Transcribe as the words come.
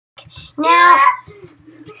Now,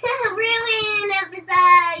 Ruin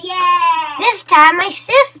episode, yeah! this time my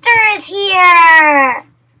sister is here.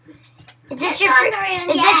 Is this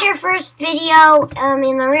your first video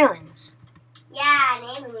in the ruins? Yeah,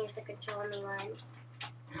 Nathan used to control me once.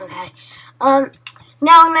 Okay.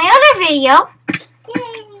 Now in my other video.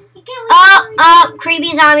 Yay!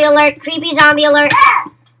 Creepy zombie alert! Creepy zombie alert!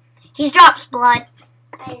 He drops blood.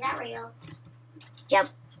 Hey, is that real? Yep,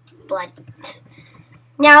 blood.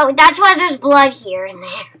 Now that's why there's blood here and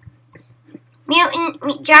there.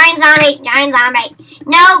 Mutant, giant zombie.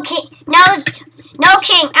 No king.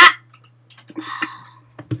 Ah.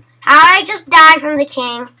 How did I just die from the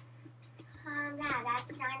king? Yeah, that's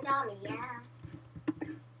a giant zombie, yeah.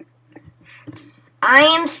 I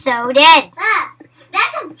am so dead.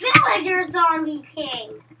 That's a villager zombie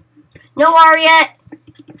king. No, Arya.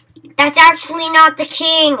 That's actually not the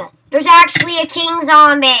king. There's actually a king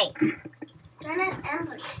zombie. Turn an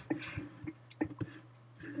ambush.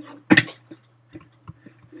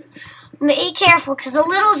 Be careful, because the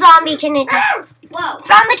little zombie can attack. Whoa.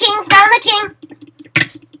 Found the king.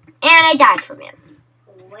 And I died from him.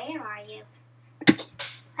 Where are you?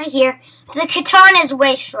 Right here. The katana is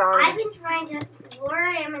way stronger. I've been trying to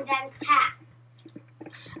lure him and then attack.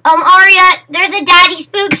 Arya, there's a daddy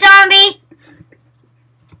spook zombie.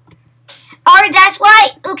 Arya, that's why.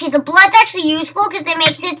 Okay, the blood's actually useful because it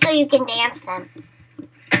makes it so you can dance them.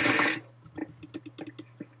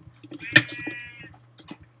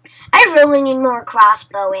 I really need more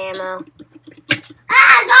crossbow ammo.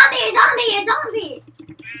 Zombie!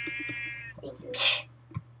 Thank you.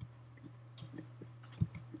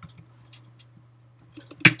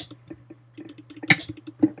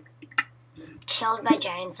 Killed by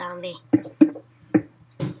giant zombie. I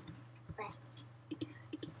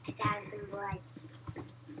found some blood.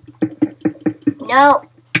 No,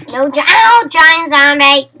 giant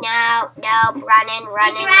zombie. No,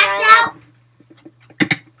 running. Out.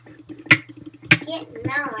 Get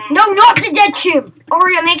nowhere. No, not the dead chimp.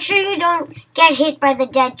 Arya, make sure you don't get hit by the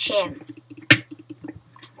dead chimp.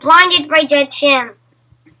 Blinded by dead chimp.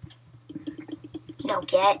 No,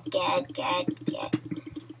 get.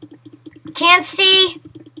 Can't see.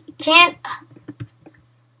 Can't.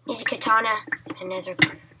 Need a katana. Another.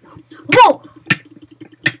 Whoa!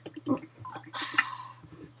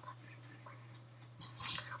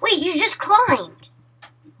 Wait, you just climbed.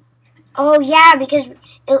 Oh, yeah, because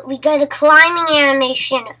we got a climbing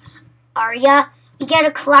animation, Arya. We get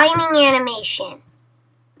a climbing animation.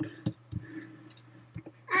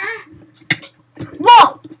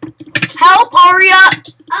 Whoa! Help, Arya!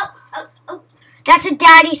 Oh. That's a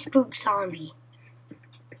daddy spook zombie.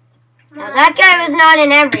 Now, that guy was not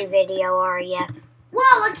in every video, Arya.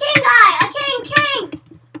 Whoa, a king guy! A king!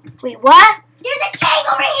 Wait, what? There's a king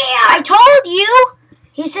over here! I told you!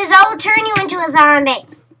 He says I will turn you into a zombie.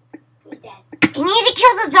 He's dead. You need to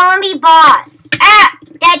kill the zombie boss.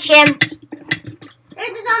 Dead him. There's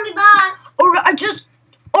the zombie boss.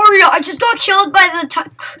 Arya, I just got killed by the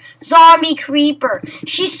zombie creeper.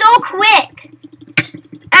 She's so quick.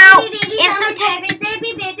 Ow!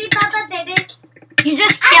 Baby, papa, baby. You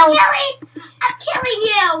just killed. I'm killing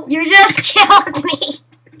you. You just killed me.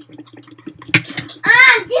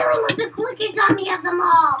 I'm dealing with the quickest zombie of them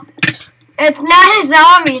all. It's not a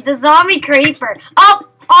zombie. It's a zombie creeper. Oh,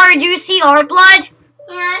 Arya, do you see our blood?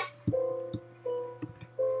 Yes.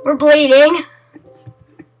 We're bleeding.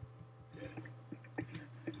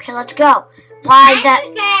 Okay, let's go. Why that?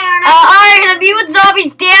 Arya, the mutant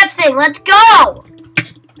zombie's dancing. Let's go.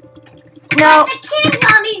 No. The king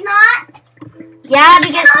zombie's not. Yeah,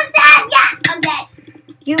 because Who's dead? Yeah, I'm dead.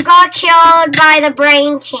 you got killed by the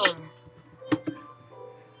Brain King.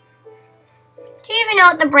 Do you even know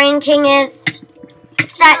what the Brain King is?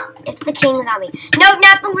 It's the king zombie. No,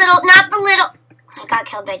 not the little. I got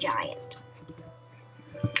killed by giant.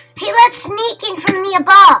 Hey, let's sneak in from the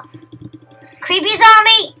above. Creepy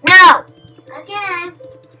zombie? No. Okay.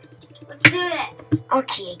 Let's do it.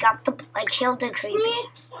 Okay, I killed the creepy. Sneak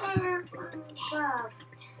and above.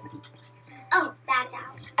 Oh, that's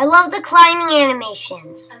out. I love the climbing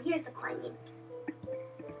animations. Oh, here's the climbing.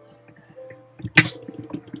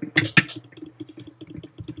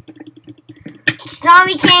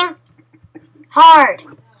 Zombie King. Hard.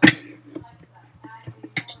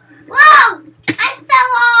 Whoa! I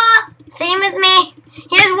fell off! Same with me.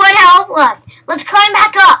 Here's one health left. Let's climb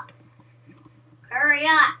back up. Hurry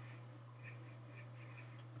up.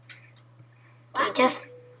 Okay, just...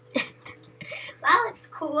 That looks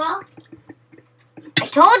cool. I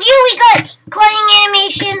told you we got climbing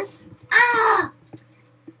animations. Ah!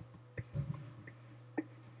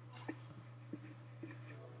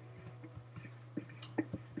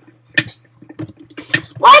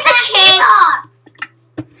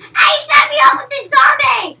 up with the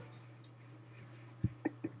zombie!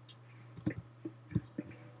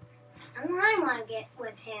 I want to get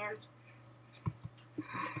with him.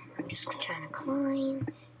 I'm just trying to climb.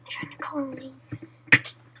 Trying to climb.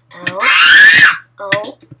 Oh.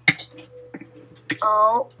 Oh.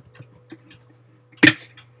 Oh.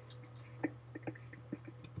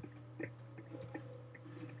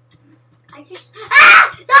 I just... Ah!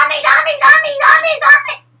 Zombie! Zombie! Zombie! Zombie!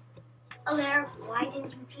 Zombie! Oh, there. Why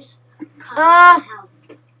didn't you just come and help?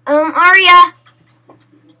 Aria.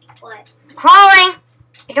 What? Crawling.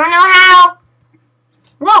 I don't know how.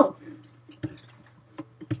 Whoa.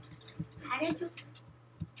 How did you...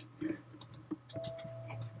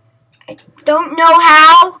 I don't know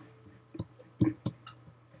how.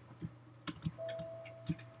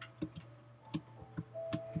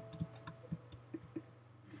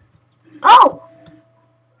 Oh.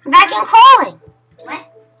 I'm back in crawling.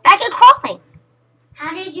 What? Back in crawling.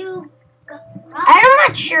 How did you... I'm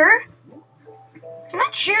not sure. I'm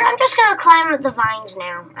not sure. I'm just going to climb up the vines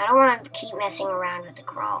now. I don't want to keep messing around with the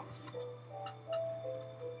crawls.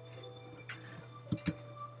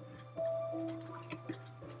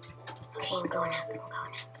 Okay, I'm going up. I'm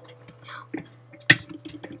going up.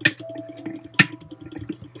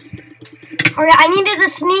 Alright, I needed to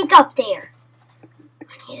sneak up there.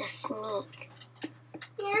 I need to sneak.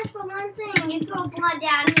 Yes, for one thing. You throw blood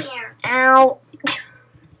down here. Ow.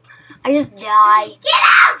 I just died. Get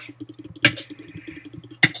out!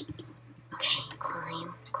 Okay,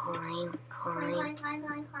 climb, climb, climb. Climb, climb,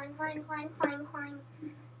 climb, climb, climb, climb, climb, climb.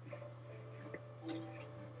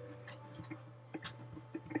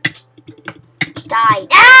 Died.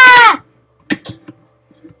 Ah!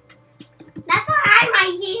 That's why I'm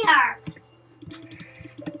right here.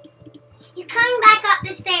 He's coming back up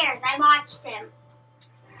the stairs. I watched him.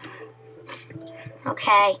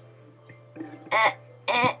 Okay.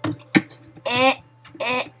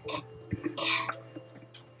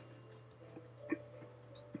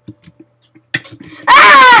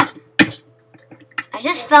 Ah! I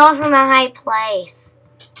just fell from a high place.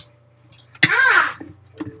 Ah!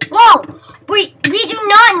 Whoa! We do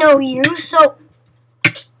not know you, so...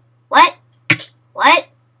 What? What?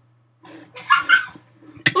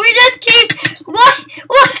 We just keep... What?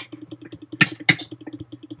 What?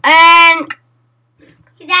 And...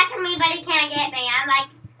 He's after me, but he can't get me. I'm like,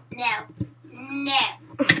 no. No.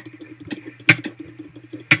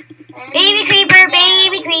 Baby creeper,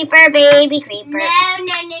 baby creeper, baby creeper. No,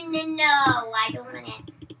 I don't want it.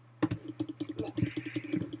 No.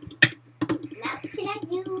 Now can I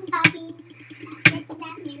use hobby?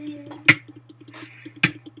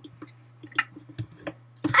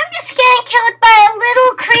 I'm just getting killed by a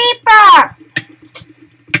little creeper.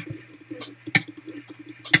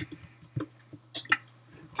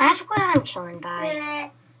 That's what I'm killing by.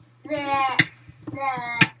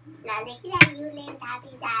 Now look at you, little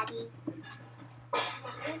Daddy Daddy.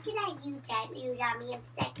 Look at you, Daddy Daddy. I'm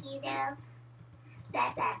stuck, you know.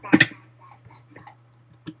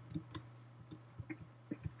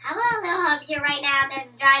 How about a little hug here right now? There's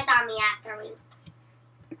a giant zombie after me.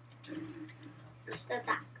 I'm still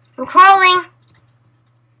stuck. I'm crawling.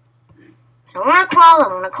 I don't want to crawl, I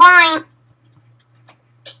want to climb.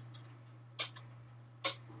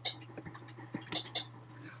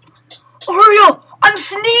 Aria, I'm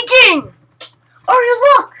sneaking. Aria,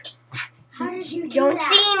 look. How did you do Don't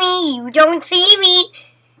that? see me. You don't see me.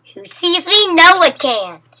 Who sees me? No one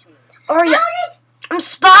can. Aria, I'm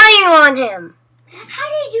spying on him. How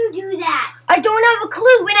did you do that? I don't have a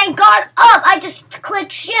clue. When I got up, I just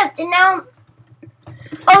clicked shift and now...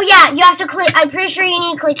 Oh yeah, you have to click... I'm pretty sure you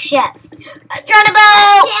need to click shift.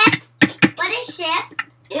 Geronimo! Shift? What is shift?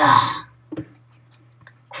 Yeah.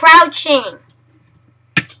 Crouching.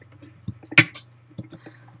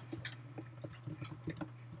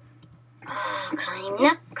 Oh, climbing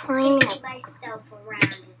up, climbing up. Myself around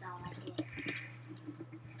is all I do.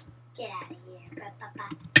 Get out of here.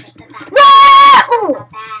 Whoa! Ooh.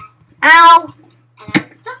 Ow. And I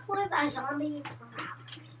was stuck with a zombie for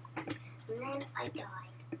hours. And then I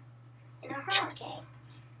died. In a hurricane.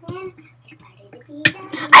 Then I started to be down.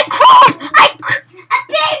 I crawled! A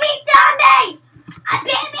baby zombie! A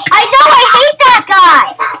baby! I know, I hate that guy!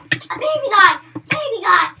 A baby guy! Baby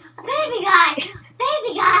guy! A baby guy!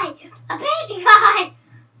 Baby guy! A baby guy!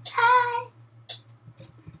 Hi!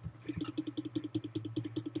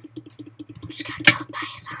 Just got killed by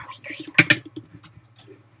a zombie creeper.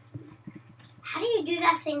 How do you do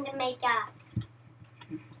that thing to make up?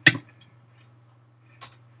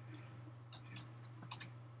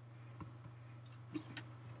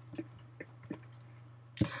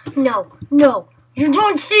 No, no, you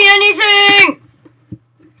don't see anything!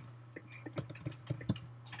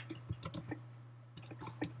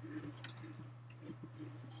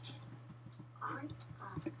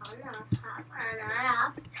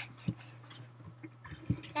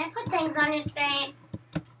 things on your screen.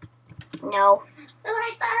 No. Well,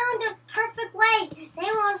 I found a perfect way.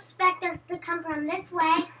 They won't expect us to come from this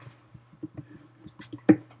way.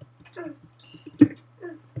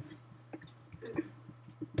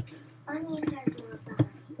 Only if there's more behind.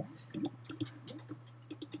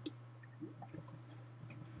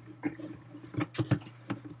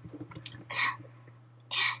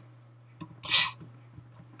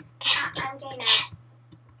 I'm getting out.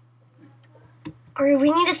 Or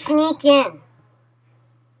we need to sneak in.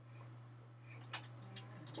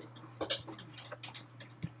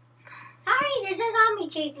 Sorry, there's a zombie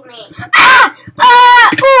chasing me. Ah! Ah!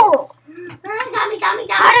 Ooh! Zombie, zombie, zombie.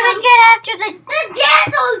 How do we get after the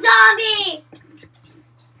zombie?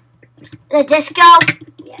 the disco?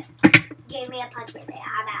 Yes. Gave me a punch in there.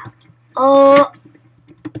 I'm out. Oh.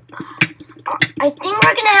 I think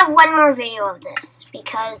we're gonna have one more video of this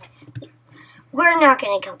because we're not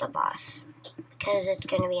gonna kill the boss because it's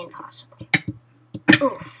gonna be impossible.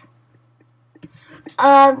 Oof.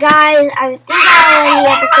 Guys, I think I'll end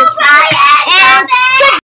the episode here. And